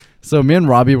So me and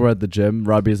Robbie were at the gym.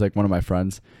 Robbie is like one of my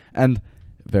friends and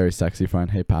very sexy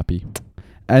friend. Hey, Pappy.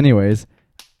 Anyways,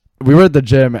 we were at the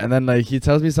gym and then like he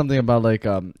tells me something about like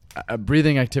a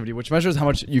breathing activity, which measures how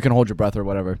much you can hold your breath or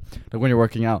whatever, like when you're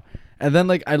working out. And then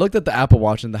like I looked at the Apple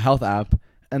Watch and the health app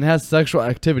and it has sexual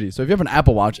activity. So if you have an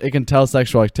Apple Watch, it can tell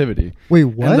sexual activity. Wait,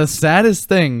 what? And the saddest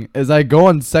thing is I go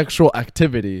on sexual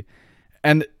activity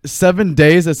and 7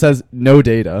 days it says no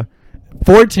data.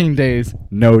 14 days,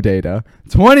 no data.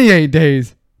 28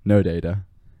 days, no data.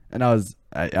 And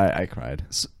I cried.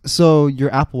 So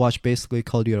your Apple Watch basically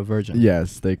called you a virgin.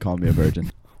 Yes, they called me a virgin.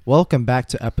 Welcome back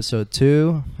to episode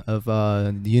 2 of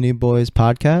the Uni Boys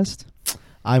podcast.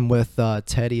 I'm with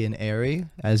Teddy and Ari,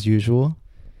 as usual.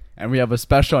 And we have a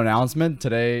special announcement.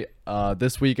 Today,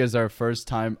 this week is our first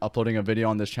time uploading a video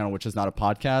on this channel, which is not a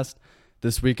podcast.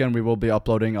 This weekend, we will be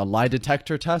uploading a lie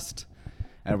detector test.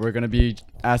 And we're going to be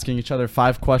asking each other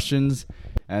 5 questions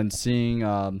and seeing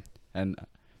and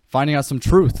finding out some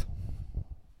truth.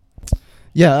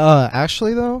 Yeah,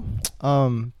 actually, though,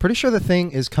 pretty sure the thing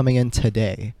is coming in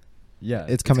today. Yeah,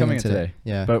 It's coming in today.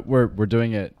 Yeah. But we're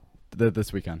doing it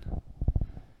this weekend.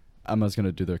 Emma's going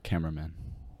to do the cameraman.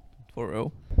 For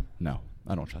real? No,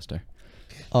 I don't trust her.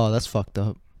 Oh, that's fucked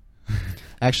up.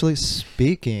 Actually,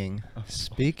 speaking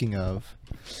of,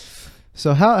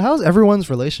 so how's everyone's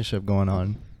relationship going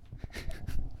on?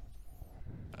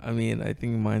 I mean, I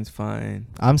think mine's fine.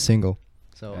 I'm single,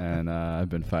 so And I've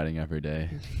been fighting every day.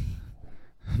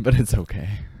 But it's okay.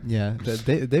 yeah,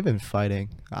 they've been fighting.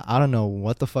 I don't know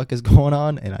what the fuck is going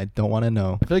on, and I don't want to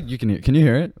know. I feel like you can hear. Can you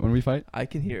hear it when we fight? I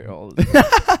can hear all of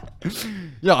this.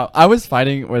 Yeah, I was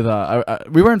fighting with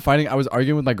we weren't fighting. I was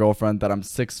arguing with my girlfriend that I'm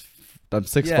 6 Yeah,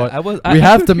 foot. I We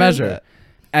have could to hear measure. that.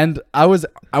 And I was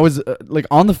like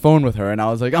on the phone with her and I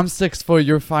was like, I'm 6 foot,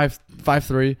 you're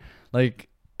 5'3", like,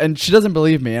 and she doesn't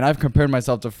believe me. And I've compared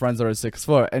myself to friends that are 6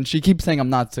 foot and she keeps saying I'm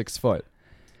not 6 foot.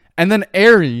 And then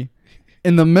Ari,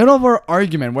 in the middle of our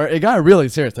argument where it got really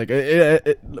serious, like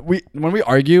when we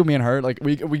argue, me and her, like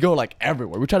we go like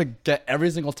everywhere. We try to get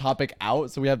every single topic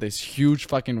out. So we have this huge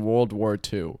fucking World War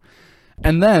II.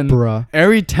 And then Bruh.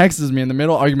 Ari texts me in the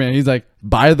middle of argument and he's like,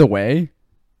 by the way,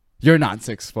 you're not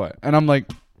 6 foot. And I'm like,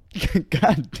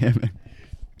 God damn it.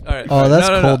 All right. Oh, all right. that's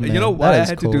no. cold, You man. know why That I is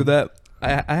had to do cold. that?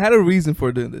 I had a reason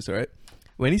for doing this, all right?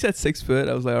 When he said 6 foot,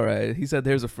 I was like, all right. He said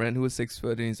there's a friend who was 6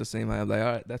 foot and he's the same height. I'm like, all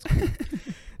right, that's cool.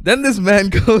 Then this man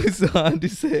goes on to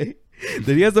say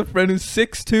that he has a friend who's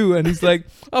 6'2", and he's like,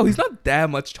 oh, he's not that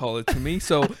much taller to me,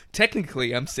 so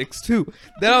technically I'm 6'2".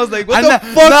 Then I was like, what the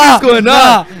fuck is going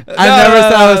on? I never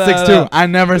said I was 6'2". I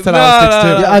never said I was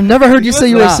 6'2". Yeah, I've never heard you He say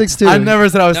you was were not. 6'2". I never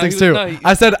said I was No, he was 6'2". not.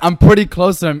 I said I'm pretty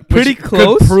close to him. Pretty which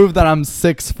close? could prove that I'm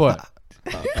 6 foot.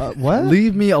 What?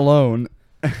 Leave me alone.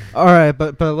 All right,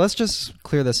 but let's just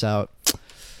clear this out.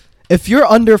 If you're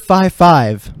under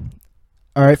 5'5",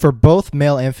 all right, for both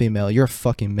male and female, you're a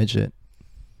fucking midget.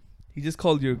 He just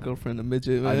called your girlfriend a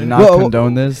midget, I do man. not Whoa,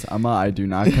 condone this. Emma, I do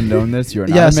not condone this. You're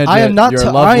not Yes, a midget. I am not You're ta-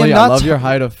 I am lovely. I not love ta- your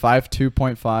height of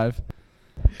 5'2.5".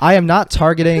 I am not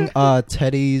targeting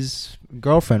Teddy's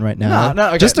girlfriend right now.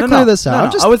 Okay, just to clear this out,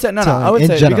 I'm just I would say no. telling I would in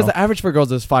say general. because the average for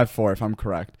girls is 5'4", if I'm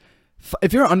correct.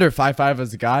 If you're under 5'5"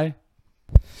 as a guy,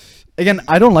 again,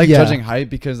 I don't like Yeah. judging height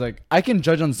because like I can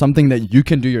judge on something that you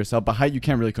can do yourself, but height you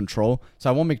can't really control. So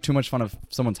I won't make too much fun of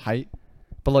someone's height.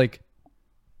 But like,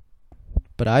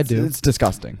 But I do. it's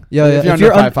disgusting. Yeah, If yeah, you're if under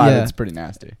you're 5'5", yeah. it's pretty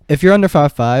nasty. If you're under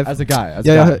 5'5", As a guy, as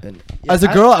yeah, a guy. As a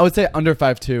girl, I would say under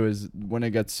 5'2" is when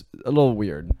it gets a little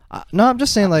weird. no, I'm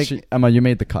just saying like Emma, you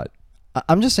made the cut.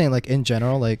 I'm just saying like in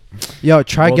general, like, yo,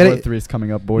 try World get War it. III is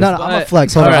coming up, boys. No, I'm a But-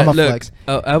 flex. Hold on, Alright, I'm a look, flex.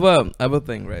 I have a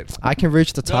thing, right? I can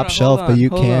reach the top No, shelf, hold but on, you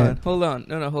hold can't. Hold on.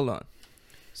 No, hold on.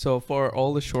 So for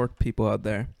all the short people out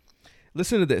there,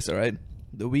 listen to this, all right?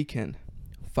 The Weeknd,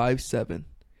 5'7",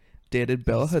 dated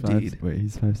Bella Hadid. Wait,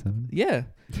 he's 5'7"? Yeah,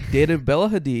 dated Bella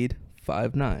Hadid,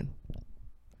 5'9".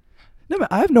 No,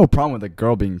 but I have no problem with a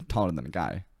girl being taller than a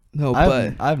guy. No, I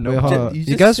but have no Wait, hold problem. on. You You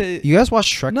just guys, say- you guys watch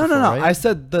Shrek? No, before, no. right? I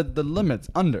said the limits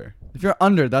under. If you're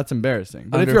under, that's embarrassing.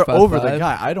 But Under if you're over the 5'5"?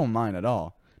 guy, I don't mind at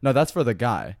all. No, that's for the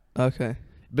guy. okay.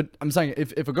 But I'm saying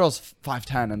if a girl's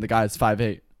 5'10" and the guy's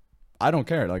 5'8", I don't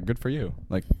care. Like, good for you.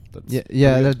 Like, that's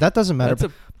yeah, that doesn't matter.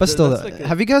 That's a- But still, that's like a-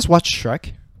 have you guys watched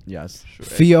Shrek? yes. Shrek.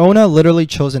 Fiona literally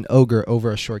chose an ogre over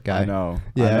a short guy. I know.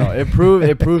 Yeah. I know.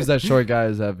 It proves that short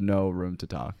guys have no room to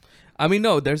talk. I mean,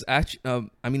 no, there's actually,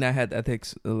 I mean, I had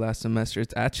ethics last semester.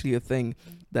 It's actually a thing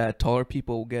that taller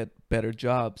people get better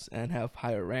jobs and have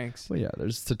higher ranks. Well, yeah,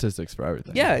 there's statistics for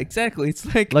everything. Yeah, exactly. It's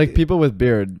Like people with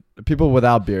people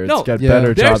without beards No, get Yeah.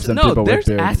 better jobs than people with there's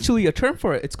beards. actually a term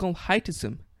for it. It's called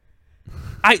heightism.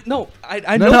 I know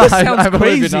this sounds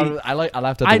believe you. crazy. No, I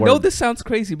laughed at the I know word. this sounds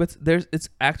crazy, but it's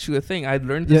actually a thing. I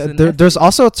learned this. Yeah, there's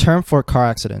also a term for car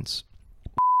accidents.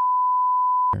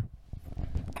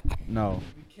 No.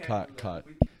 Cut.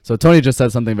 So Tony just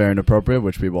said something very inappropriate,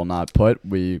 which we will not put.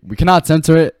 We cannot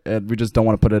censor it. We just don't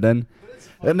want to put it in.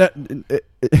 And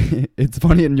it's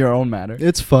funny in your own manner.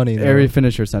 It's funny. though. Ari,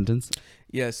 finish your sentence.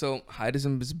 Yeah, so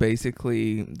heighdism is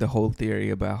basically the whole theory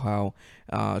about how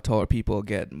taller people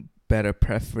get better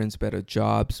preference, better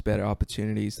jobs, better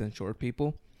opportunities than short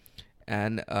people.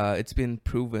 And it's been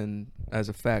proven as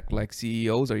a fact, like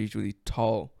CEOs are usually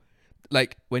tall.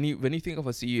 Like when you think of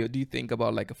a CEO, do you think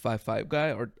about like a 5'5"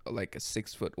 guy or like a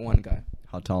 6'1" guy?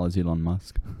 How tall is Elon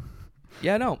Musk?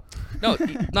 Yeah, no,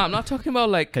 I'm not talking about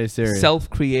like Okay, Siri.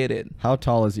 self-created. How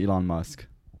tall is Elon Musk?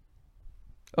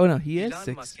 Oh no, he is Elon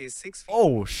 6. Musk is 6 feet.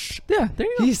 Oh, Yeah, there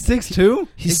you go. he's 6'2"?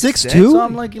 He's Exactly. 6'2"? So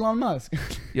I'm like Elon Musk.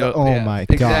 Yo, Oh yeah, my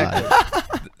exactly.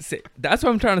 god. That's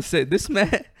what I'm trying to say. This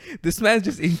man's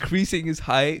just increasing his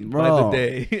height by the Bro.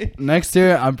 day. Next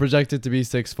year, I'm projected to be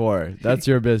 6'4". That's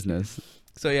your business.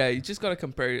 So yeah, you just gotta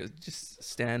compare. Just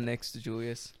stand next to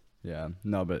Julius. Yeah,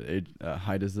 no, but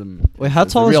heightism. Wait, how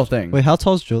is tall a is real thing? Wait, how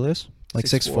tall is Julius? Like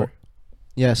 6'4". 6'4".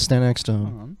 Yeah, stand next to Oh,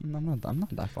 him. I'm not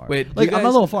that far. Wait, do like you I'm a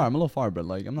guys- little far, but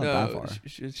like I'm not that far.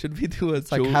 Should we do a?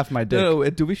 It's like half my dick. No,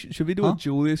 should we do Huh? a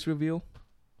Julius reveal?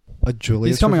 A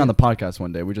Julius. He's coming review? on the podcast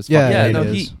one day. We just Yeah, fucking Yeah, hate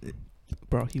no, him.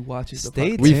 bro, he watches the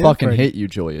Stay podcast. We tuned fucking for- hate you,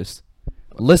 Julius.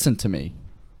 Listen to me.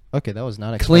 Okay, that was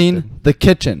not expected. Clean the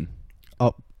kitchen.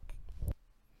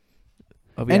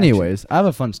 Are we Anyways, I have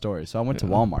a fun story. So I went to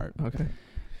Yeah. Walmart, actually- okay.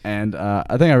 and I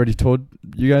think I already told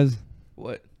you guys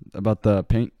What? about the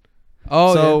paint.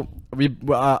 Oh, so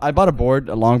I bought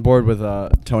a long board with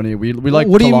Tony. We like.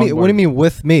 What do the you long mean? What board. do you mean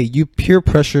with me? You peer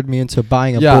pressured me into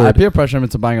buying a Yeah, I board. peer pressure him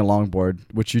into buying a long board,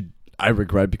 which I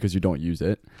regret because you don't use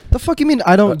it. The fuck you mean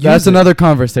I don't use That's it? another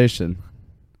conversation.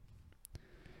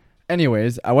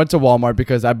 Anyways, I went to Walmart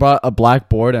because I bought a black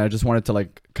board and I just wanted to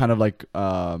like kind of like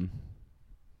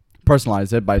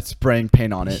personalize it by spraying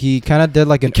paint on it. He kind of did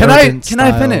like an Can I- urban can I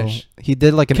style- finish? He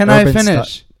did like an Can I urban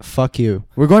finish? Fuck you.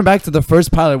 We're going back to the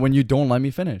first pilot when you don't let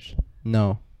me finish.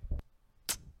 No.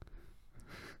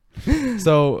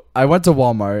 So I went to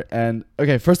Walmart and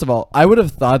okay, first of all, I would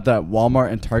have thought that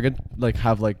Walmart and Target like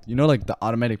have like like the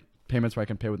automatic payments where I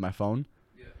can pay with my phone.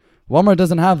 Yeah. Walmart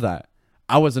doesn't have that.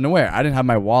 I wasn't aware. I didn't have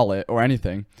my wallet or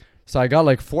anything. So I got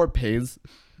like 4 pays.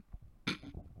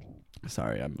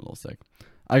 Sorry, I'm a little sick.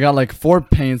 I got like 4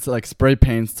 paints, like spray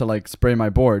paints to like spray my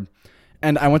board.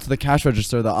 And I went to the cash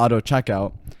register, the auto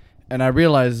checkout, and I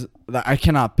realized that I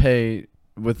cannot pay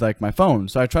with like my phone.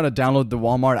 So I tried to download the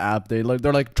Walmart app. They're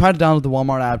like, try to download the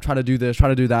Walmart app, try to do this, try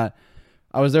to do that.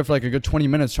 I was there for like a good 20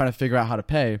 minutes trying to figure out how to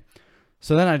pay.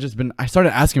 So then I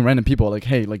started asking random people like,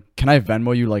 hey, like, can I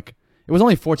Venmo you? Like, it was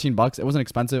only $14. It wasn't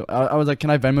expensive. I was like, can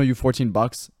I Venmo you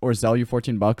 $14 or Zelle you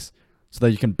 $14 so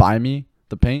that you can buy me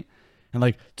the paint? And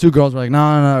like 2 girls were like,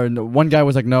 no. And one guy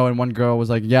was like, no. And one girl was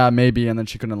like, yeah, maybe. And then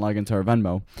she couldn't log into her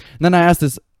Venmo. And then I asked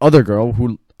this other girl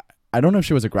who, I don't know if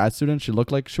she was a grad student. She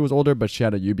looked like she was older, but she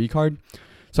had a UB card.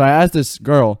 So I asked this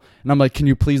girl and I'm like, can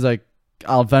you please like,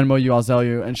 I'll Venmo you, I'll Zelle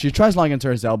you. And she tries logging into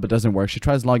her Zelle, but doesn't work. She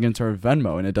tries logging into her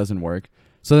Venmo and it doesn't work.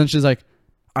 So then she's like,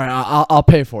 all right, I'll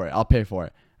pay for it. I'll pay for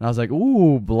it. And I was like,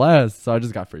 ooh, blessed. So I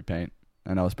just got free paint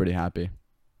and I was pretty happy.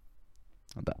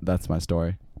 That's my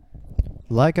story.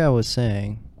 Like I was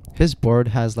saying, his board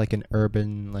has like an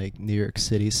urban, like New York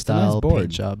City style board.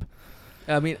 paint job.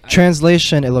 I mean,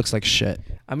 Translation, it looks like shit.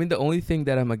 I mean, the only thing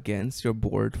that I'm against your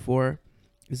board for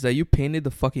is that you painted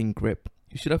the fucking grip.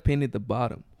 You should have painted the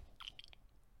bottom.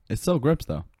 It still grips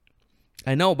though.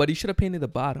 I know, but you should have painted the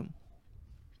bottom.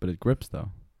 But it grips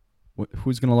though.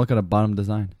 Who's going to look at a bottom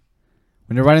design?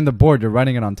 When you're writing the board, you're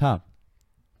writing it on top.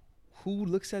 Who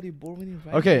looks at your board when you're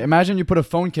writing? Okay, imagine you put a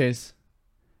phone case.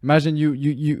 Imagine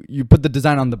you put the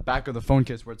design on the back of the phone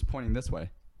case where it's pointing this way.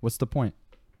 What's the point?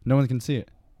 No one can see it.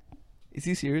 Is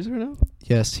he serious or no?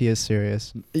 Yes, he is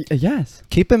serious. Yes.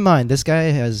 Keep in mind, this guy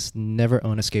has never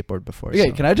owned a skateboard before. Okay,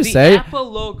 so. can I just the say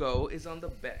Apple logo is on the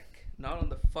back, not on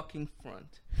the fucking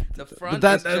front. The front.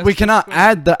 that is just we the cannot screen.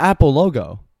 add the Apple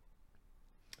logo.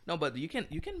 No, but you can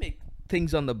make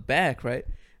things on the back, right?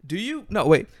 Do you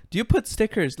put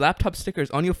stickers, laptop stickers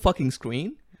on your fucking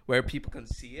screen where people can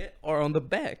see it, or on the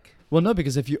back? Well, no,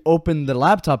 because if you open the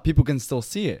laptop, people can still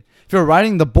see it. If you're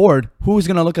writing the board, who's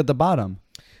gonna look at the bottom?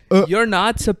 You're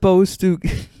not supposed to.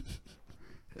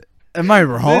 Am I This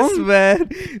wrong? man.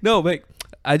 No, like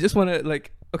I just want to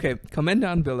like Okay, comment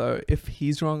down below if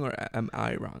he's wrong or am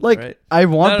I wrong. Like, right? I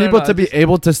want No, people to be just-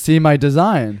 able to see my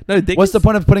design. No, they What's can the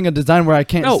point of putting a design where I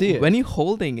can't No, see it? when you're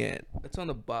holding it, it's on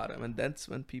the bottom, and that's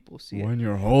when people see it. When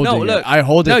you're holding look, it, I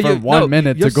hold it for 1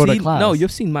 minute to you've go to seen- class. No,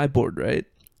 you've seen my board, right?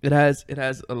 It has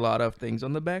a lot of things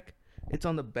on the back. It's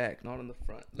on the back, not on the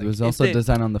front. Like, There's if also they-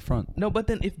 design on the front. No, but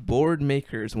then if board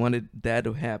makers wanted that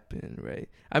to happen, right?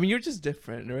 I mean, you're just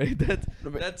different, right?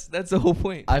 That's the whole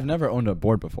point. I've never owned a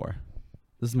board before.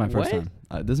 This is my first What?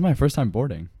 time. This is my first time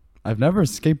boarding. I've never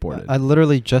skateboarded. I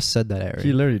literally just said that, Ari.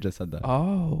 He literally just said that.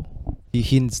 Oh,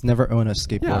 He's never owned a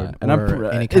skateboard. and or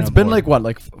any kind it's of been board. like what,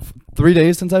 like 3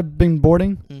 days since I've been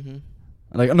boarding. mm-hmm.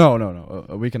 Like no,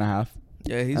 a week and a half.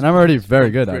 Yeah, he's And I'm already very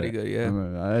like good at pretty it. good, yeah.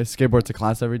 I skateboard to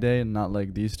class every day, and not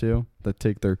like these two that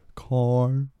take their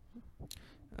car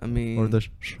I mean, or the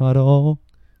shuttle.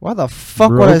 Why the fuck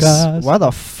Broke would ass. Why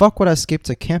the fuck would I skate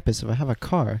to campus if I have a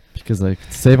car? Because like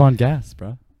save on gas,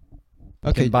 bro.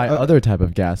 You can buy uh, other type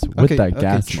of gas with that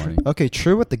gas money. Okay,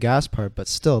 true with the gas part, but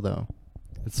still though.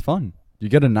 It's fun. You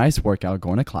get a nice workout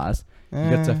going to class. You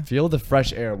get to Eh, feel the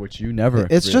fresh air, which you never.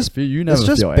 It's really just- feel. You never it's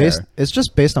just feel based. air. It's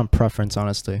just based on preference,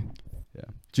 honestly. Yeah.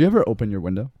 Do you ever open your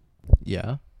window?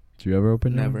 Yeah. Do you ever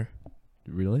open? your never.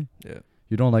 window? Really? Yeah,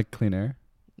 You don't like clean air?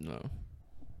 no.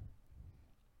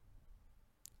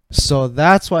 So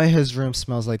that's why his room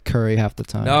smells like curry half the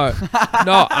time. No,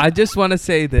 no. I just want to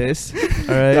say this.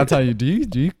 All right. I'll tell you. Do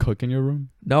you cook in your room?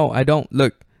 No, I don't.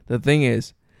 Look, the thing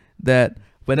is that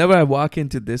whenever I walk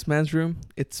into this man's room,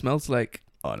 it smells like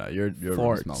Oh no, your room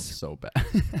Farts. smells so bad.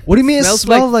 What do you mean it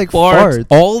smells like farts?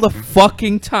 all the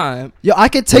fucking time. Yo, I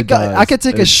could take does. I could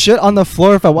take a It- shit on the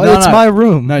floor if I want. No, It's no. my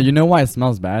room. No, you know why it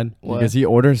smells bad? What? Because he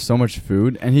orders so much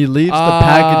food and he leaves the Ah,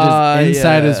 packages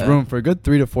inside his yeah. room for a good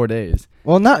 3 to 4 days.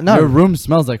 Well, not Your room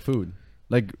smells like food.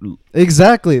 Like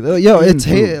exactly. Yo, it's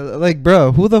food. like,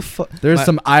 bro, who the fuck? there's My-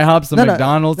 some IHOP, some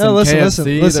McDonald's, some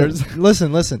KFC.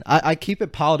 Listen. I keep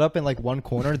it piled up in like one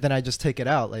corner, then I just take it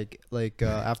out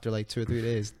after like 2 or 3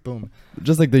 days. Boom.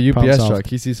 Just like the Problem UPS solved. truck.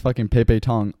 He sees fucking Pepe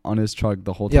Tong on his truck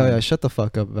the whole time. Yeah, shut the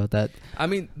fuck up about that. I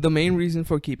mean, the main reason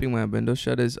for keeping my window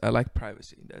shut is I like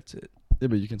privacy. That's it. Yeah,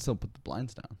 but you can still put the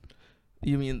blinds down.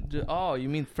 You mean? You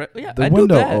mean? Yeah, The I do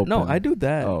window that. No, open. I do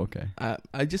that. Oh, okay.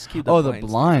 I just keep the Oh, blinds the down.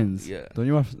 blinds. Yeah. Don't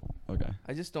you have? Okay.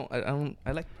 I just don't. I don't.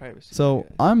 I like privacy. So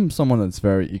I'm someone that's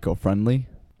very eco-friendly,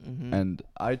 Mhm. and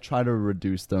I try to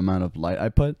reduce the amount of light I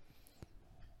put.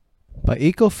 By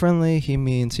eco-friendly, he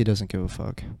means he doesn't give a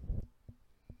fuck.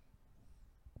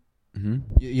 Mm-hmm.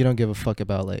 You don't give a fuck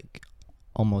about like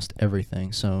almost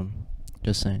everything. So,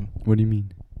 just saying. What do you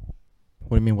mean?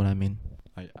 What do you mean? What I mean?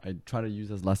 I try to use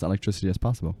as less electricity as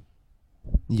possible.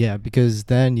 Yeah, because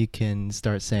then you can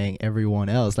start saying everyone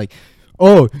else like,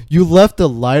 oh, you left the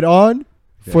light on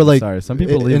for Yeah, like sorry, some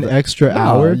people leave an it- extra No,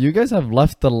 hour. You guys have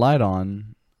left the light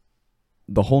on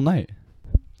the whole night.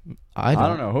 I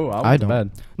don't know who. I I went to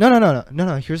don't. bed.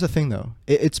 No. Here's the thing though.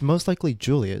 It's most likely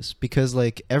Julius because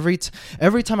like every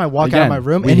time I walk out of my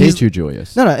room we and hate he's you,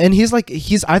 Julius. no, and he's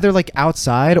either like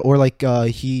outside or like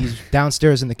he's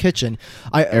downstairs in the kitchen.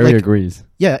 Ari like, agrees.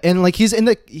 yeah, and like he's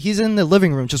in the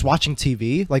living room just watching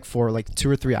TV like for like 2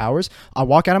 or 3 hours. I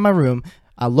walk out of my room,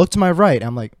 I look to my right,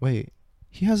 I'm like, wait,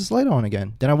 he has his light on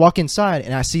again. Then I walk inside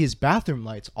and I see his bathroom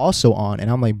lights also on,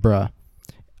 and I'm like, bruh.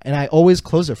 And I always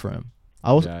close it for him.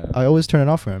 Yeah. I always turn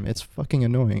it off for him. It's fucking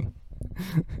annoying.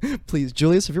 Please,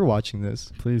 Julius, if you're watching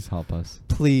this, Please help us.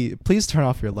 please turn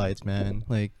off your lights, man.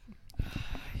 Like,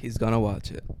 He's gonna watch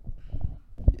it.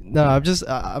 no,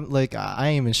 I'm like, I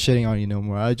ain't even shitting on you no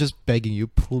more. I'm just begging you,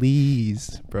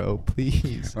 please, bro,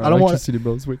 please. Our I don't want. electricity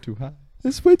bill's way too high.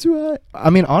 It's way too high. I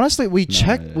mean, honestly, we No,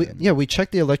 checked. yeah. We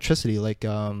checked the electricity like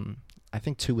I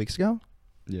think 2 weeks ago.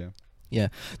 Yeah.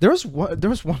 There was one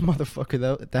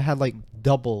motherfucker that had like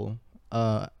double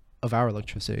of our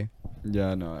electricity.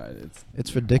 Yeah, no,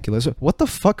 It's ridiculous. What the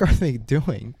fuck are they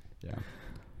doing? yeah.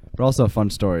 But also fun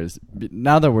stories.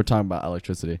 Now that we're talking about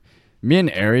electricity, me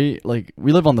and Ari, like,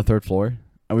 we live on the 3rd floor,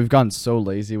 and we've gotten so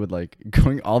lazy with like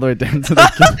going all the way down to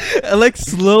the Like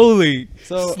slowly.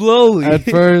 So, slowly. At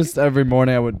first, every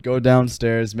morning I would go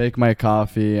downstairs, make my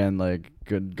coffee, and like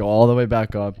go all the way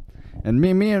back up. And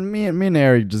me and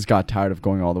Ari just got tired of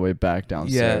going all the way back Yeah.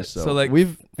 downstairs. So like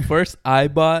we've first I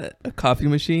bought a coffee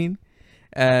machine,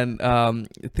 and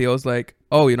Theo's like,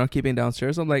 "Oh, you're not keeping it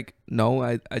downstairs?" I'm like, "No,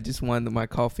 I just want my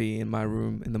coffee in my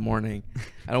room in the morning.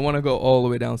 I don't want to go all the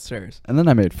way downstairs." and then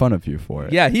I made fun of you for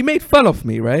it. Yeah, he made fun of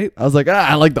me, right? I was like,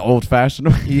 I like the old fashioned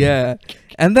way. Yeah.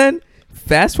 And then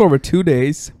fast forward 2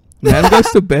 days, man goes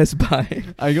to Best Buy.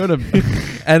 I go to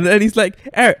And then he's like,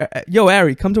 Yo,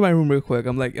 Ari, come to my room real quick.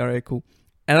 I'm like, all right, cool.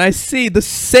 and I see the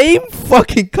same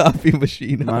fucking coffee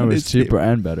machine. Mine on was his cheaper table.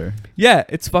 and better. Yeah,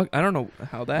 it's fuck. I don't know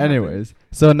how that. happened. Anyways,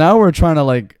 so now we're trying to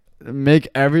like make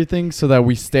everything so that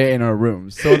we stay in our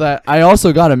rooms. So that I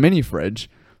also got a mini fridge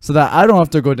so that I don't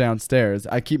have to go downstairs.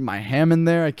 I keep my ham in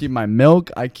there. I keep my milk.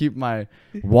 I keep my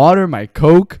water, my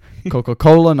Coke,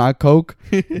 Coca-Cola, not Coke,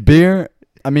 beer.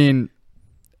 I mean,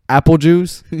 apple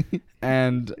juice.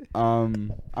 And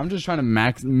I'm just trying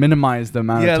to minimize the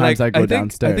amount of times I go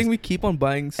downstairs. I think we keep on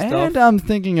buying stuff. And I'm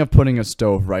thinking of putting a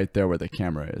stove right there where the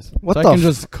camera is. What so the I can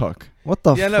just cook. What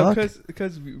the yeah, fuck? no,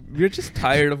 because we're just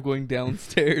tired of going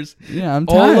downstairs. Yeah, I'm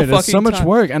All the tired. It's so fucking much time.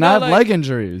 work, and No, I have like- leg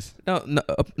injuries. No,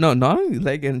 not only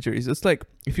leg injuries. It's like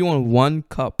if you want one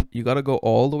cup, you gotta go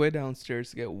all the way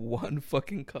downstairs to get one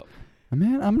fucking cup.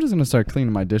 Man, I'm just gonna start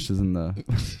cleaning my dishes in the.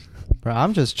 Bro,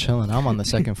 I'm just chilling. I'm on the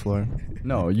second floor.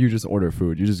 No, you just order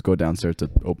food. You just go downstairs to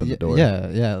open the door.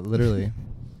 Yeah, literally.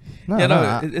 No, yeah, no, no,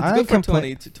 I it's ain't good for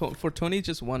compla- Tony. For Tony,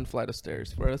 just one flight of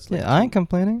stairs. For us, like Yeah, I two. ain't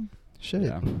complaining. Shit.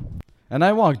 Yeah. And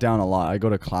I walk down a lot. I go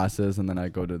to classes, and then I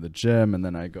go to the gym, and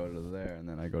then I go to there, and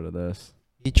then I go to this.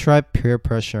 He tried peer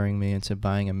pressuring me into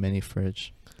buying a mini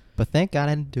fridge, but thank God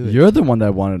I didn't do it. You're the one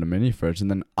that wanted a mini fridge,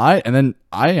 and then I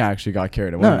actually got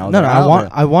carried away. and no, was no, like, no.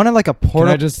 I wanted like a Can I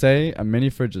portable. just say a mini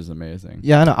fridge is amazing?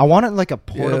 Yeah, I know. I wanted like a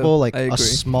portable, like I a agree.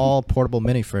 small portable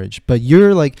mini fridge. But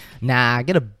you're like, nah,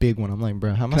 get a big one. I'm like,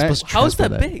 bro, how am I Can I- supposed to How is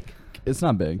transport that big? It's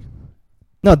not big.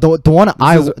 No, the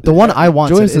one I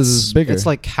wanted. Joyce's is bigger. It's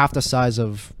like half the size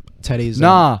of Teddy's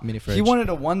Nah, mini fridge. he wanted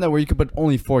a one that where you could put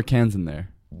only 4 cans in there.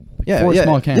 yeah, 4 yeah,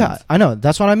 small cans. Yeah, I know.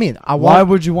 That's what I mean. I Why want.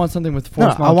 would you want something with 4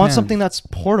 No, small I want cans? something that's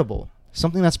portable.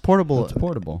 Something that's portable. That's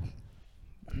portable.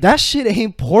 That shit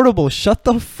ain't portable. Shut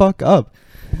the fuck up.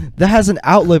 That has an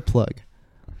outlet plug.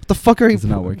 What the fuck are you? Is it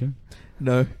not working?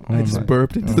 No, Oh I just my-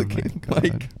 burped into oh the my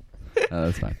mic. God.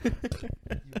 That's fine.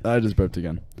 I just burped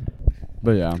again.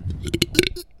 But yeah,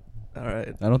 All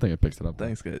right. I don't think it picks it up.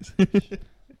 Thanks, guys.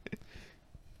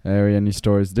 Harry, any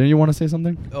stories? Didn't you want to say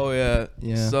something? Oh yeah.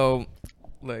 Yeah. So,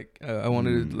 like, I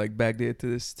wanted to like backdate to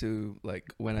this to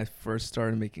like when I first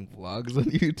started making vlogs on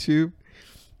YouTube.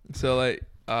 So like,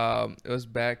 it was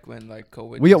back when like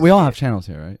COVID. We just all hit. have channels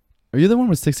here, right? Are you the one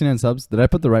with 69 subs? Did I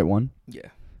put the right one? Yeah.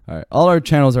 All right. All our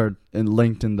channels are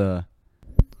linked in the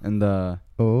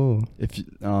Oh. if you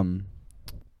The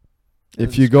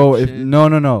if you go if description.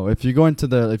 no if you go into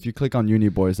the if you click on Uni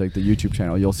Boys like the YouTube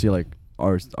channel, you'll see like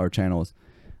our channels.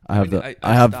 I have mean, the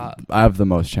I stopped. I have the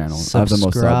most channels. I have the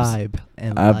most subs. Subscribe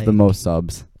and I have the like. most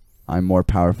subs. I'm more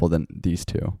powerful than these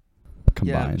two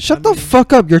combined. Shut I the mean-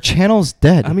 fuck up. Your channel's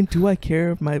dead. I mean, do I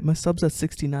care if my sub's at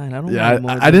 69? I don't. Yeah, want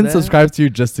more I than didn't that. subscribe to you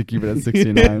just to keep it at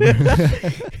 69.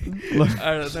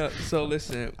 I don't know. So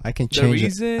listen, I can the change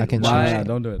reason it. I can why- change Nah, it.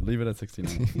 don't do it. Leave it at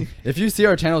 69. If you see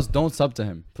our channels, don't sub to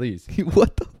him, please.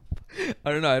 what the?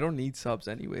 I don't know. I don't need subs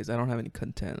anyways. I don't have any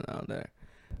content out there.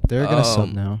 They're gonna sub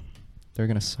Um, now. They're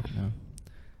gonna sub now.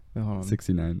 Wait, hold on.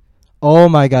 69. Oh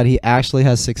my god, he actually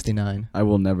has 69. I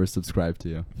will never subscribe to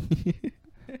you.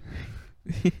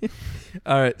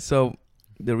 All right. So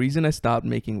the reason I stopped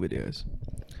making videos.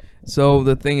 So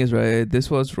the thing is, right, this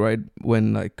was right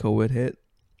when like COVID hit.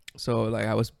 So like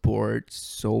I was bored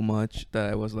so much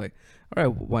that I was like, all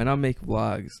right, why not make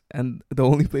vlogs? And the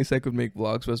only place I could make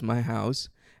vlogs was my house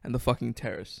and the fucking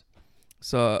terrace.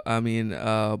 So I mean,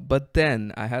 but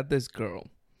then I had this girl,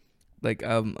 like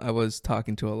I was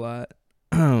talking to a lot,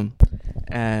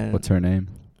 and What's her name?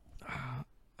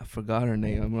 I forgot her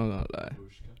name. I'm not gonna lie.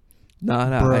 No,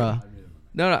 Bruh.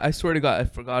 no, I swear to God, I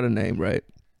forgot her name. Right.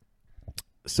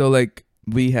 So like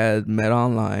we had met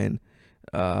online.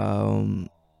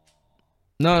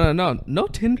 No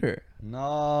Tinder.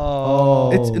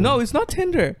 No. It's not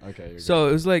Tinder. Okay. So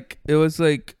it was like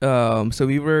so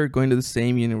we were going to the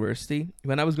same university.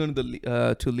 When I was going to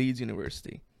the to Leeds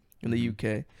University in the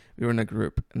UK, we were in a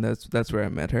group, and that's where I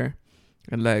met her.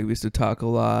 And like we used to talk a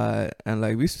lot, and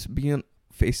like we used to be on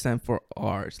FaceTime for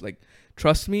hours. Like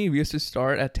trust me, we used to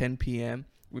start at 10 p.m.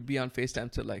 We'd be on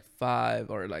FaceTime till like 5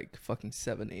 or like fucking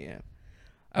 7 a.m.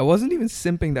 I wasn't even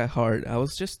simping that hard. I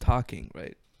was just talking,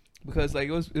 right? Because like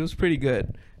it was pretty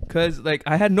good. Cause like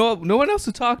I had no one else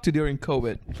to talk to during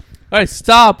COVID. All right,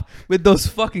 stop with those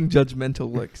fucking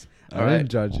judgmental looks. I All didn't right.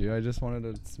 judge you. I just wanted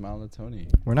to smile at Tony.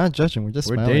 We're not judging. We're just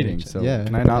We're smiling at dating, each so other. Yeah.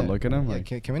 can I not Yeah. look at him? Yeah,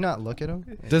 Like, can we not look at him?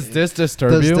 does this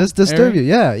disturb Does you? this disturb Aaron? you?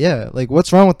 Yeah, yeah. Like,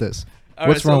 what's wrong with this? All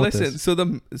What's right, wrong so with listen.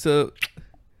 this? So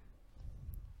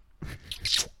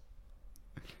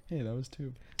Hey, that was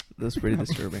two. that's pretty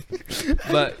disturbing.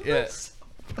 But yeah.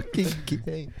 Fucking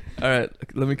gay. All right,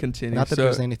 let me continue. Not that so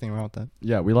there's anything wrong with that.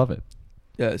 Yeah, we love it.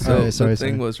 yeah, so Alright, sorry, the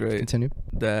thing sorry. was right Continue.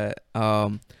 that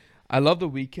I love The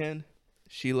Weeknd.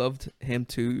 she loved him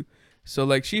too. So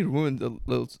like she ruined a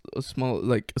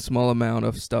small amount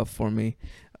of stuff for me.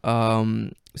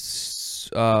 Like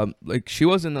she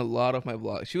was in a lot of my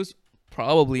vlogs. She was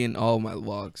probably in all my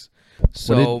vlogs.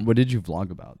 So what did you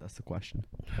vlog about? That's the question.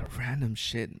 random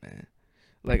shit, man.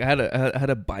 Like I had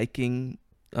a biking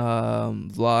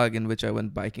vlog in which I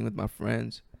went biking with my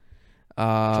friends.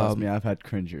 Trust me, I've had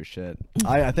cringier shit.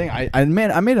 I think I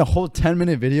made a whole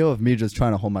 10-minute video of me just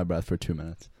trying to hold my breath for 2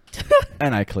 minutes,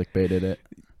 and I clickbaited it.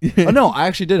 Oh no, I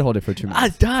actually did hold it for 2 minutes. I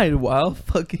died while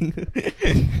fucking.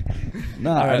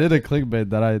 Nah, Alright. I did a clickbait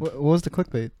that What was the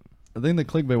clickbait? I think the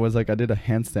clickbait was like I did a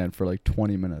handstand for like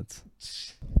 20 minutes,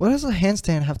 What does a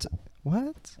handstand have to?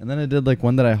 What? and then I did like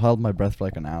one that I held my breath for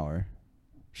like an hour.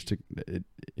 It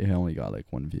only got like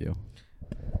 1 view.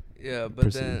 Yeah, but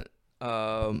Proceed. then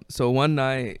so one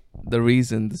night the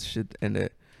reason this shit ended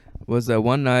was that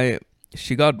one night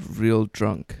she got real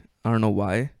drunk. I don't know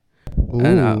why. Ooh.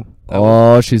 And I was-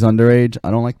 Oh, she's underage.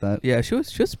 I don't like that. yeah, she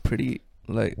was pretty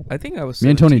like I think I was. Me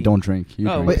and Tony 17. don't drink. You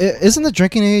Oh, drink. Wait, isn't the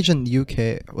drinking age in the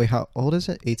UK? Wait, how old is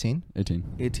it? 18. 18.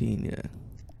 18, yeah.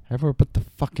 Everywhere but the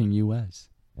fucking U.S.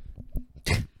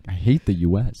 I hate the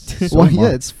U.S. so Well, much. yeah,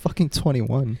 it's fucking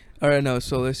 21. All right, no.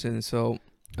 So listen, so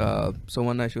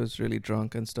one night she was really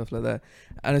drunk and stuff like that,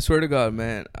 and I swear to God,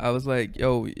 man, I was like,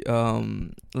 yo,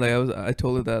 like I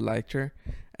told her that I liked her,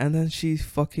 and then she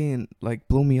fucking like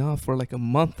blew me off for like a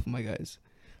month, my guys,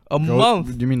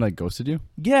 month. Do you mean like ghosted you?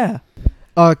 Yeah.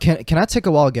 Can I take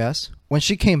a wild guess? When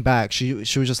she came back, she was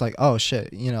just like, oh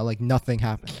shit, like nothing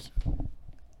happened.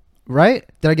 Right?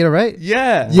 Did I get it right?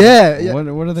 Yeah. Yeah.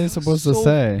 What are they supposed to So-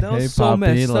 say? that was Hey, so Poppy,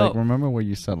 messed like up. remember what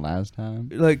you said last time?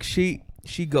 Like she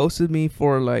ghosted me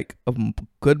for like a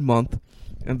good month,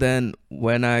 and then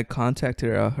when I contacted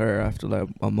her after like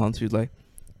a month, she was like,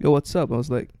 "Yo, what's up?" I was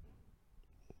like,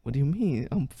 "What do you mean?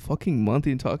 I'm fucking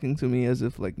monthly talking to me as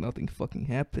if like nothing fucking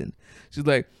happened." She's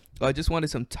like, oh, "I just wanted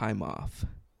some time off."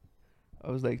 I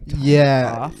was like, time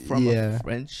Yeah, off from yeah. a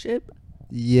friendship,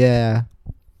 Yeah.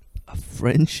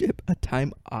 a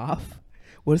time off."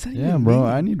 What does that Yeah, even bro, mean?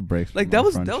 I need a break. Like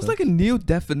from that was like a new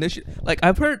definition. Like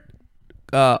I've heard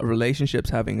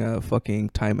relationships having a fucking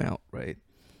timeout, right?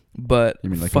 But You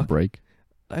mean like a break?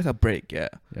 like a break, yeah.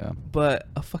 Yeah. But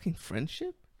a fucking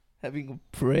friendship having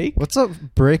a break? What's a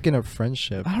break in a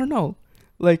friendship? I don't know.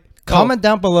 Like Comment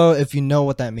down below if you know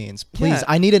what that means. Please, Yeah.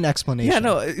 I need an explanation. Yeah,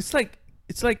 no, it's like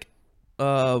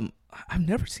I've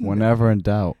never seen that. Whenever in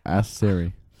doubt, ask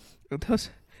Siri. That was,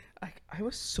 I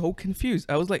was so confused.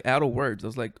 I was like out of words. I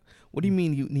was like, what do you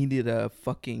mean you needed a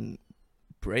fucking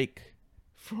break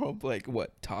from like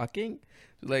what, talking?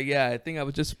 Like, yeah, I think I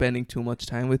was just spending too much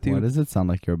time with you. Why does it sound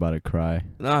like you're about to cry?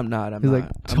 No, I'm not. I'm He's not. like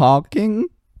I'm- talking.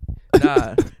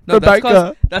 Nah. No,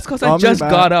 Rebecca, that's cause I call me just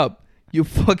back. got up. You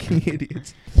fucking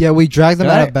idiots. Yeah, we dragged them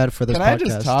Can out I- of bed for this Can podcast. I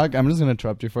just talk? I'm just gonna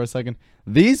interrupt you for a second.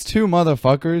 These two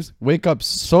motherfuckers wake up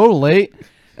so late,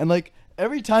 and like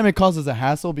every time it causes a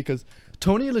hassle because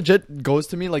Tony legit goes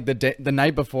to me like the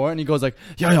night before, and he goes like,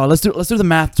 "Yo, let's do the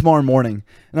math tomorrow morning."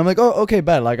 And I'm like, "Oh, okay,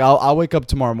 bet. Like I'll wake up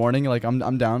tomorrow morning. Like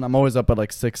I'm down. I'm always up at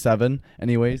like 6, 7,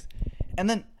 anyways." And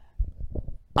then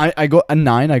I go at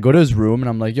 9. I go to his room, and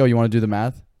I'm like, "Yo, you want to do the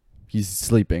math?" He's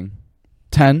sleeping.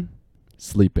 10,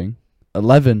 sleeping.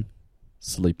 11,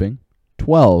 sleeping.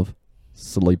 12,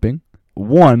 sleeping.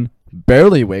 1,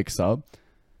 barely wakes up.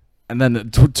 And then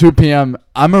at 2 p.m.,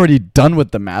 I'm already done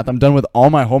with the math. I'm done with all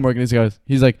my homework. And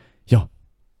he's like, "Yo,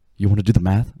 you want to do the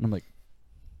math?" And I'm like,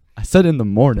 I said in the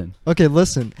morning. Okay,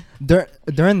 listen.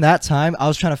 During that time, I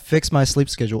was trying to fix my sleep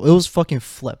schedule. It was fucking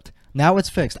flipped. Now it's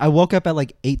fixed. I woke up at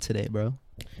like 8 today, bro.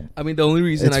 I mean, the only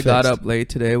reason It's I got fixed. up late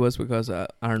today was because I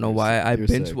don't know You're why sick. I You're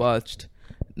binge sick. watched.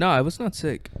 No, I was not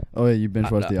sick. Oh, yeah, you binge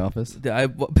watched no. The Office? I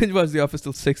binge watched The Office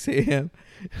till 6 a.m.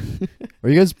 Are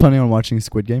you guys planning on watching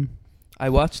Squid Game? I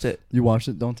watched it. You watched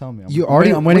it? Don't tell me. I'm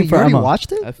waiting wait, for you already Emma.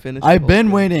 watched it? I finished. I've the whole been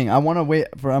thing. waiting. I want to wait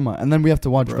for Emma. And then we have to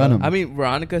watch Bro. Venom. I mean,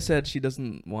 Veronica said she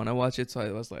doesn't want to watch it, so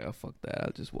I was like, "Oh fuck that!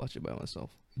 I'll just watch it by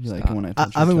myself." You like Stop. when I I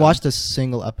touch your haven't child? watched a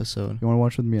single episode. You want to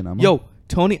watch with me and Emma? Yo,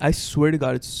 Tony, I swear to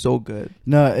God, it's so good.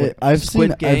 No, Wait, I've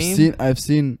Squid Game?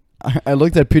 seen. I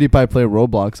looked at PewDiePie play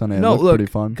Roblox on it. No, it looked look,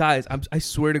 pretty fun. guys, I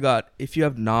swear to God, if you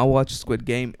have not watched Squid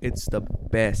Game, it's the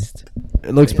best.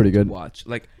 It looks thing pretty to good. Watch,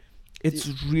 like, it's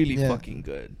really Yeah. fucking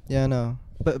good. Yeah, I know.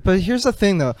 But here's the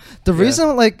thing though. The Yeah.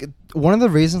 reason one of the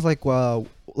reasons like why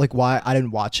I didn't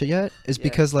watch it yet is Yeah.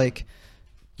 because like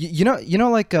you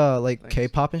know like Thanks.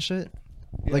 K-pop and shit.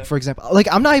 Like Yeah. for example, like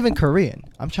I'm not even Korean.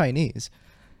 I'm Chinese.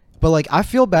 But like I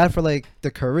feel bad for like the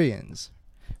Koreans.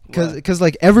 What? Cuz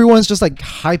like everyone's just like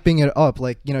hyping it up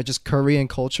like, just Korean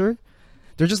culture.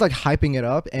 They're just like hyping it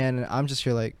up and I'm just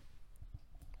here like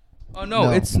Oh no,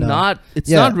 No, it's no. not. It's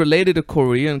Yeah. not related to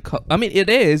Korean. I mean, it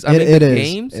is. I It- mean, it the is.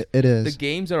 games. It is. The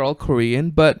games are all Korean,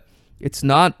 but it's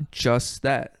not just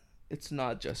that. It's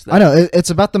not just that. I know it's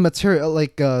about the material,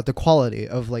 like the quality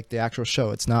of like the actual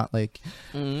show. It's not like,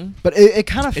 Mhm. but it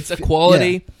kind of It's a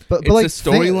quality. but It's like a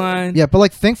storyline. Yeah, but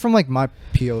like think from like my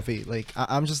POV. Like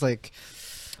I'm just like,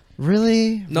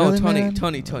 really? No, Really, Tony, man?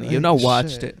 Tony, Tony. Like, You've not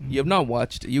watched shit. it. You've not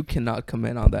watched it. You cannot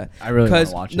comment on that. I really want Because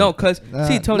to watch no, it. because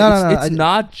see, Tony, no, it's, no, it's I-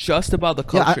 not just about the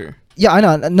Yeah, culture. Yeah, I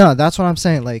know. No, that's what I'm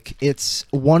saying. Like, it's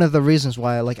one of the reasons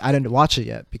why like I didn't watch it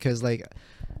yet because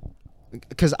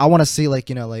I want to see like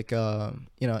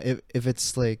if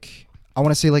it's like I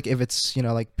want to see like if it's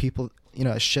like people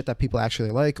shit that people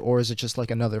actually like, or is it just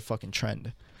like another fucking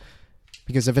trend?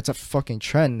 Because if it's a fucking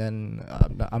trend, then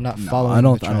I'm not No, following. I the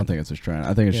don't trend. think it's a trend.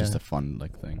 I think it's just Yeah. a fun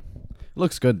like thing. It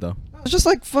looks good though. It's just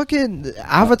like fucking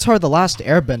Avatar: The Last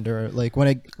Airbender, like when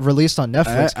it released on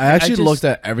Netflix. I actually just- looked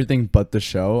at everything but the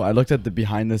show. I looked at the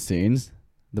behind the scenes.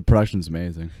 The production's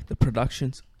amazing. The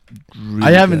production's.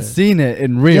 I haven't seen it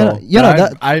in real. Yeah, but no,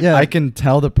 that- I yeah. can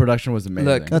tell the production was amazing.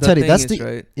 Look, No, the Teddy, thing that's is, the-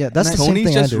 right. Yeah, that's the same Tony's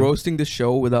thing I just do. roasting the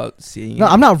show without seeing No, it.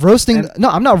 I'm not roasting. And- No,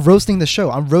 I'm not roasting the show.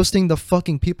 I'm roasting the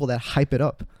fucking people that hype it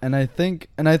up. and I think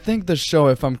the show,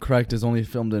 if I'm correct, is only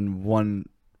filmed in one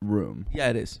room. Yeah,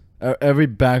 it is. Every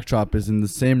backdrop is in the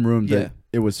same room Yeah. that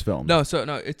it was filmed. No, so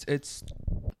no, it's.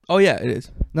 Oh yeah, it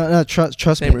is. No, trust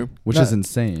Same me. room. which No. is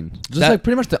insane. Just That- like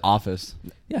pretty much The Office.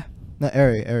 No,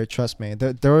 Ari, trust me.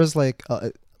 There was like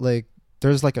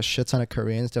there's like a shit ton of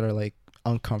Koreans that are like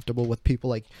uncomfortable with people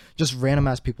like just random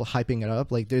ass people hyping it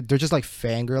up. Like they're just like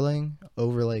fangirling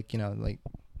over like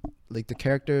like the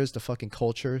characters, the fucking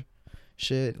culture,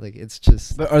 shit. Like it's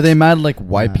just But are they mad like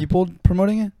white Yeah. people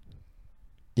promoting it?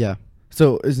 yeah.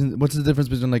 So what's the difference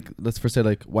between like, let's first say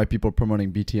like white people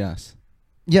promoting BTS?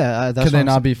 Yeah, that's Could they what I'm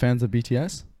not be fans of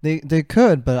BTS? They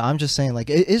could, but I'm just saying like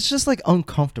it's just like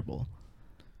uncomfortable.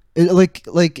 Like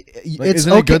it's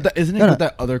isn't okay. it good that isn't it No, no. good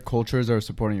that other cultures are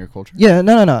supporting your culture? Yeah,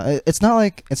 no. It's not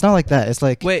like that. It's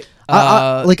like Wait,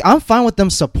 like I'm fine with them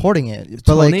supporting it,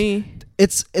 but like Tony,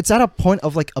 it's at a point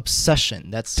of like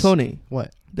obsession. That's Tony,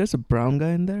 what. there's a brown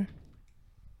guy in there.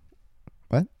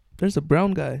 What? There's a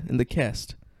brown guy in the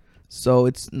cast, so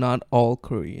it's not all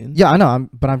Korean. Yeah, I know.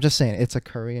 But I'm just saying it's a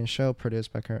Korean show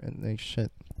produced by Korean like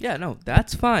shit. Yeah, no,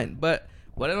 that's fine. But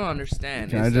what I don't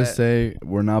understand Can is I just that- say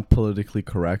we're not politically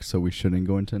correct, so we shouldn't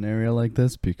go into an area like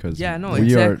this because Yeah, no, we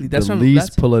exactly. are That's the what- least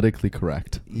that's- politically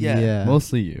correct. Yeah.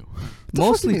 Mostly you. the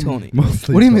mostly fuck do you Tony.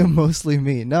 Mostly. What do you Tony. mean mostly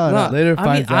me? No. Later I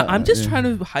mean, finds out. I'm just Yeah.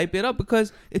 trying to hype it up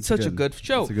because it's such a good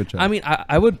show. It's a good show. I mean,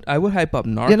 I would hype up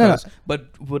Narcos, Yeah, no. but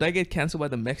would I get canceled by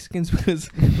the Mexicans because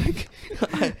like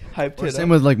I hyped Or it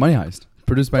same up? with like Money Heist,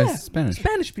 produced by Yeah, Spanish.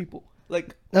 Spanish people.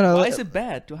 Like, No, why is it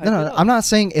bad to hype No, it up? I'm not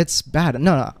saying it's bad.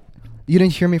 No. You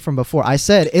didn't hear me from before. I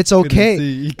said it's okay.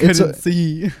 He It's couldn't a-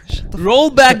 see. Roll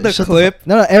back the Shut clip.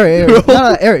 No, Eric.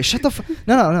 No, Eric. Shut the fuck.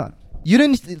 No. You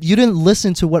didn't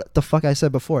listen to what the fuck I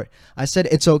said before. I said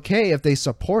it's okay if they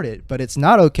support it, but it's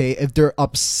not okay if they're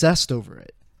obsessed over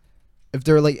it. If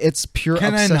they're like, it's pure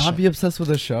Can I obsession. not be obsessed with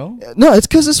a show? No, it's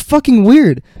because it's fucking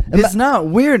weird. It's not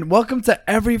weird. Welcome to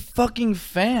every fucking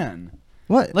fan.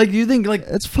 What? Like, do you think like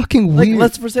It's fucking like weird.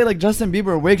 let's for say like Justin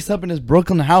Bieber wakes up in his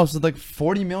Brooklyn house with like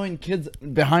 40 million kids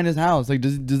behind his house. Like,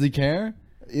 does he care?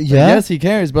 Like, yeah. yes, he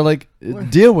cares, but like What?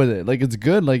 deal with it. Like, it's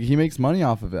good. Like, he makes money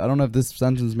off of it. I don't know if this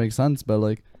sentence makes sense, but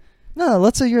like No,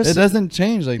 let's say you're. it doesn't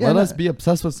change. Like, Yeah, let no. us be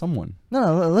obsessed with someone.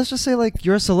 No, let's just say like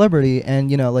you're a celebrity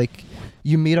and like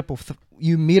you meet up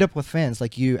with fans,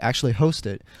 like you actually host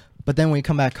it. But then when you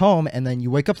come back home and then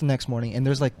you wake up the next morning and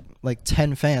there's like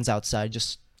 10 fans outside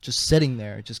just sitting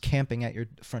there, just camping at your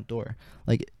front door.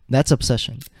 Like that's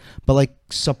obsession. But like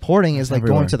supporting is That's like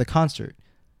everywhere. going to the concert.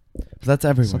 But that's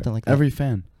everywhere. Something like that. Every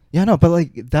fan. Yeah, no, but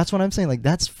like that's what I'm saying. Like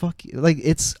that's like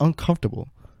it's uncomfortable.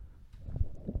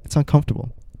 It's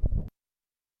uncomfortable.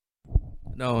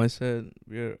 No, I said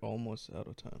we're almost out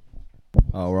of time.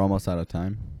 Oh, we're almost out of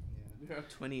time. We have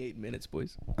 28 minutes,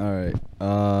 boys. All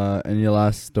right. Any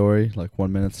last story? Like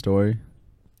 1 minute story?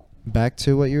 Back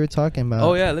to what you were talking about.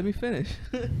 Oh yeah, let me finish.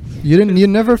 You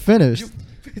never finished.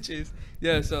 You bitches.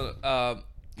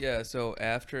 Yeah, so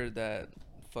after that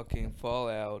fucking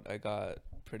fallout, I got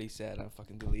pretty sad. I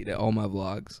fucking deleted all my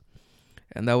vlogs.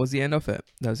 And that was the end of it.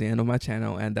 That was the end of my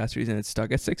channel, and that's the reason it's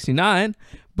stuck at 69.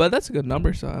 But that's a good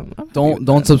number, so I'm happy with Don't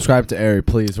that. subscribe to Ari,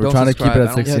 please. We're Don't trying to keep it subscribe.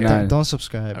 at I don't care. 69. Don't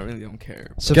subscribe. I really don't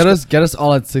care. Get us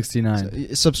all at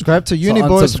 69. Subscribe to So Uniboy,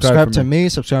 unsubscribe subscribe from to me. me,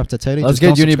 subscribe to Teddy. Let's Just get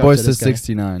don't Uni subscribe Boys to to this guy.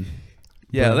 69.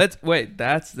 Yeah, Bro. wait,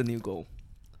 that's the new goal.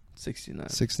 69.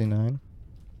 69.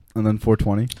 And then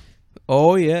 420.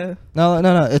 Oh yeah. No.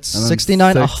 It's And then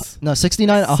 69. 6. No,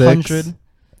 69, Six.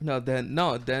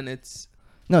 100. Then it's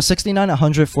No, 69,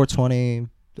 100, 420.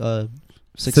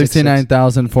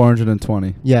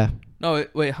 69,420. Yeah. no.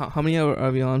 Wait. How many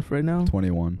are we on for right now?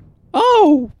 21.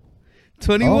 Oh,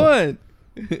 21.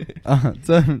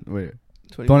 Wait.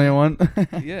 21. 21?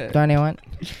 Yeah. 21.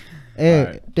 Hey,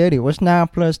 Alright. Daddy, what's 9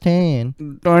 plus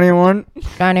 10? 21?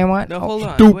 21. No, hold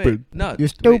on. stupid. Wait, no, You're wait,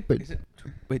 stupid. is it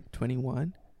wait,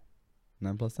 21?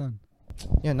 9 plus 10.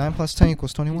 Yeah, 9 plus 10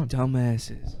 equals 21.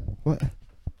 Dumbasses. What?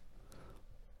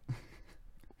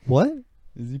 What?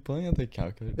 Is he playing at the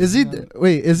calculator? Is he?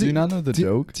 Wait, is Do he? you not know the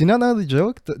joke? Do you not know the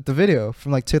joke? The video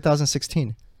from like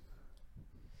 2016.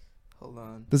 Hold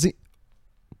on. Does he?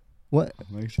 What?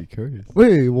 I'm actually curious.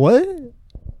 Wait, what? Do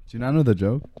you not know the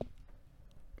joke?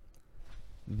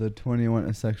 The 21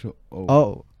 is sexual.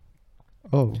 Oh.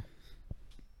 Oh.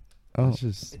 It's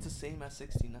just. It's the same as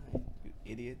 69. You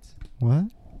idiots. What?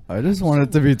 I just want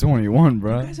it to be 21,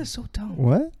 bro. You guys are so dumb.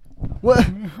 What? What?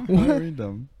 Very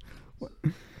dumb.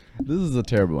 This is a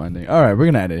terrible ending. All right, we're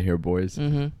gonna end it here, boys.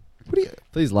 Mm-hmm. What do you?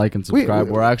 Please like and Wait, subscribe.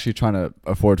 wait, We're actually trying to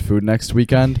afford food next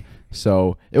weekend,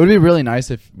 so it would be really nice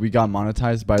if we got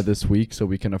monetized by this week, so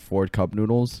we can afford cup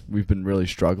noodles. We've been really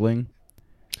struggling.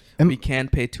 We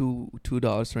can't pay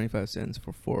 $2.25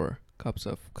 for 4 cups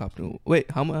of cup noodle. Wait,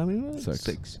 how many? Was it?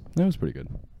 6. That was pretty good.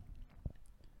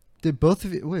 Did both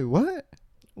of you? Wait, what?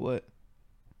 What?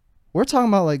 We're talking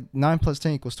about like 9 plus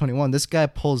 10 equals 21. This guy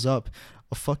pulls up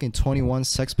a fucking 21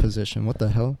 sex position. What the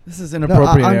hell? This is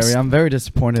inappropriate I'm area. I'm very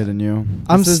disappointed in you.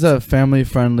 I'm This is a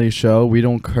family-friendly show. We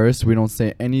don't curse. We don't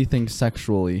say anything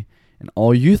sexually, and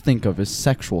all you think of is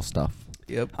sexual stuff.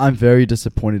 Yep. I'm very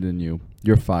disappointed in you.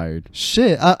 You're fired.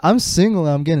 Shit, I'm single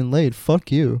and I'm getting laid.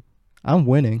 Fuck you. I'm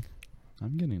winning.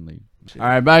 I'm getting late. All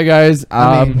right, bye guys.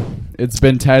 I mean- It's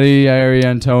been Teddy, Ari,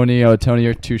 and Tony. Oh, Tony,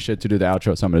 you're too shit to do the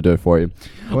outro, so I'm gonna do it for you.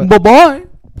 What? Bye bye.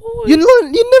 You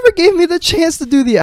never gave me the chance to do the